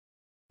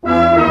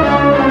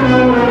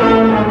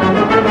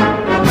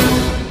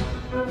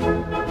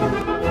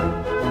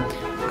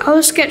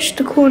Our sketch,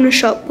 The Corner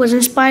Shop, was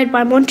inspired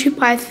by Monty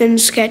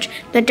Python's sketch,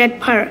 The Dead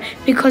Pirate,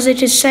 because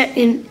it is set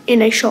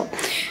in a shop.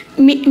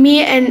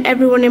 Me and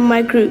everyone in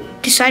my group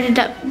decided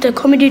that the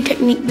comedy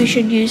technique we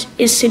should use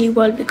is Silly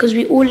World because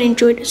we all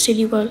enjoyed a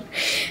Silly World.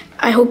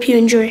 I hope you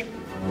enjoy.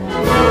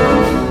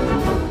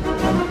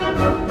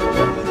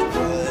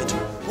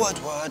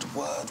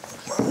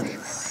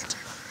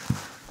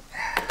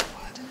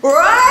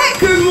 Right,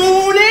 good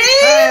morning.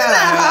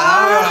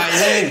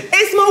 Hey,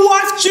 it's my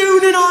wife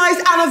June and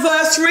I's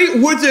anniversary,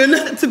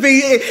 wooden to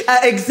be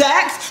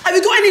exact. Have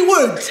you got any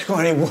wood?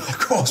 Got any wood? Of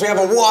course, we have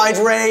a wide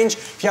range.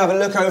 If you have a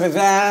look over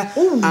there,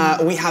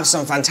 we have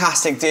some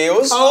fantastic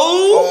deals.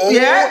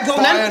 Yeah, go on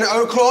buy then. an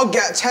oak log,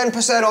 get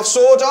 10% off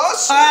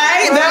sawdust.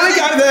 Hey, there we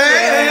go,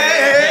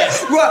 there.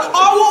 Right,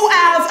 I will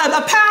have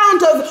a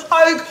pound of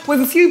oak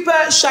with a few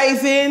burnt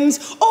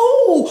shavings.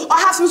 Oh, I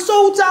have some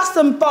sawdust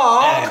and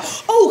bark.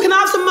 Oh, can I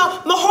have some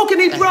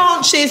mahogany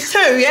branches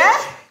too, yeah?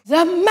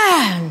 The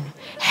man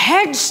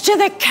heads to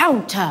the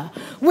counter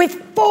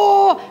with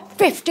 4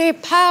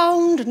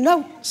 50-pound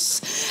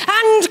notes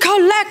and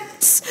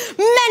collects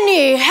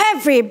many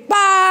heavy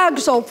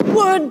bags of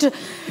wood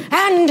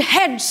and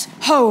heads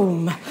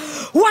home.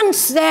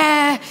 Once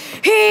there,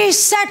 he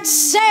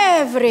sets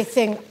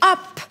everything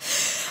up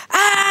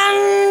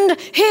and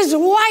his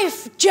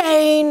wife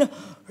Jane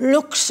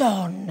looks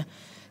on.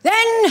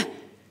 Then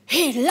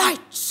he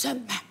lights a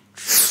match.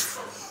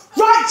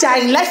 Right,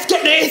 Jane, let's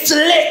get this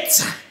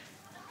lit.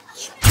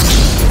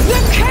 The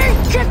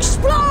cake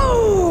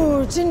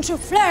explodes into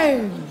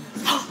flame.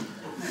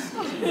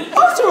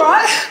 That's all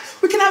right.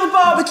 We can have a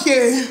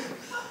barbecue.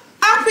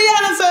 Happy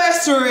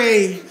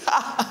anniversary.